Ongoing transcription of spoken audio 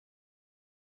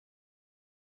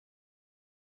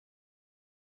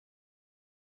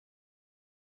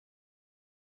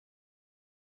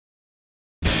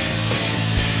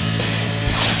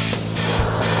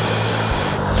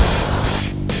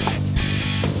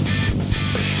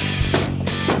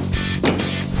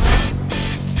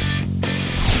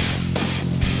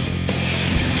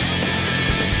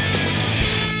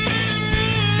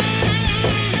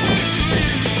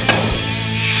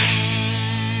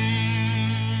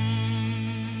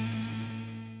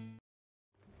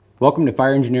Welcome to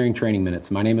Fire Engineering Training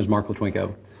Minutes. My name is Mark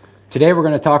Litwinko. Today we're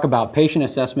going to talk about patient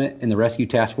assessment in the Rescue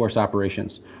Task Force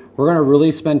operations. We're going to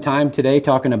really spend time today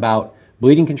talking about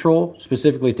bleeding control,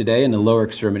 specifically today in the lower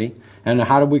extremity, and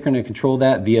how we're going to control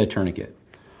that via a tourniquet.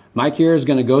 Mike here is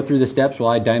going to go through the steps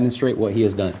while I demonstrate what he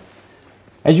has done.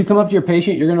 As you come up to your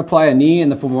patient, you're going to apply a knee in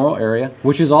the femoral area,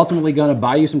 which is ultimately going to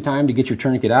buy you some time to get your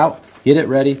tourniquet out, get it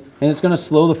ready, and it's going to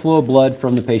slow the flow of blood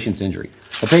from the patient's injury.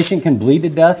 A patient can bleed to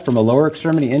death from a lower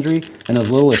extremity injury in as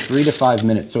little as 3 to 5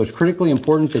 minutes, so it's critically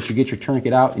important that you get your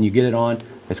tourniquet out and you get it on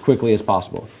as quickly as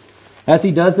possible. As he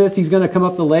does this, he's going to come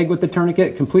up the leg with the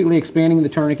tourniquet, completely expanding the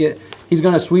tourniquet. He's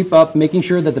going to sweep up, making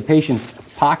sure that the patient's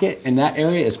pocket in that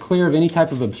area is clear of any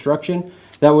type of obstruction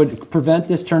that would prevent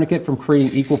this tourniquet from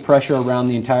creating equal pressure around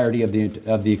the entirety of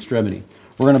the extremity.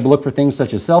 We're going to look for things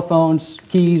such as cell phones,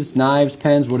 keys, knives,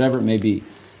 pens, whatever it may be.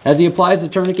 As he applies the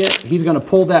tourniquet, he's going to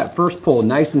pull that first pull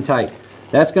nice and tight.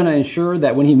 That's going to ensure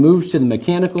that when he moves to the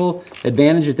mechanical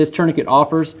advantage that this tourniquet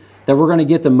offers, that we're going to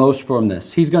get the most from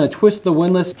this. He's going to twist the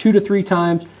windlass 2 to 3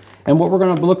 times, and what we're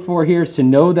going to look for here is to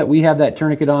know that we have that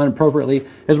tourniquet on appropriately,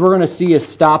 as we're going to see a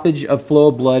stoppage of flow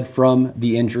of blood from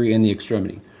the injury in the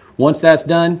extremity. Once that's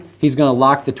done, he's going to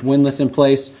lock the windlass in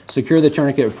place, secure the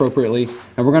tourniquet appropriately,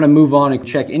 and we're going to move on and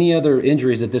check any other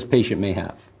injuries that this patient may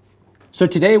have. So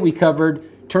today we covered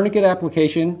tourniquet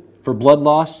application for blood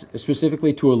loss,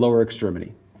 specifically to a lower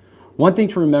extremity. One thing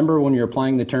to remember when you're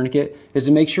applying the tourniquet is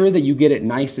to make sure that you get it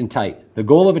nice and tight. The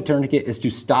goal of a tourniquet is to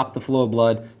stop the flow of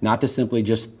blood, not to simply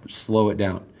just slow it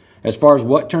down. As far as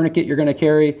what tourniquet you're going to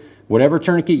carry, whatever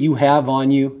tourniquet you have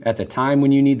on you at the time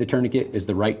when you need the tourniquet is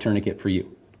the right tourniquet for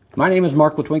you. My name is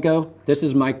Mark Litwinko. This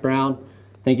is Mike Brown.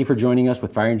 Thank you for joining us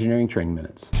with Fire Engineering Training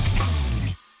Minutes.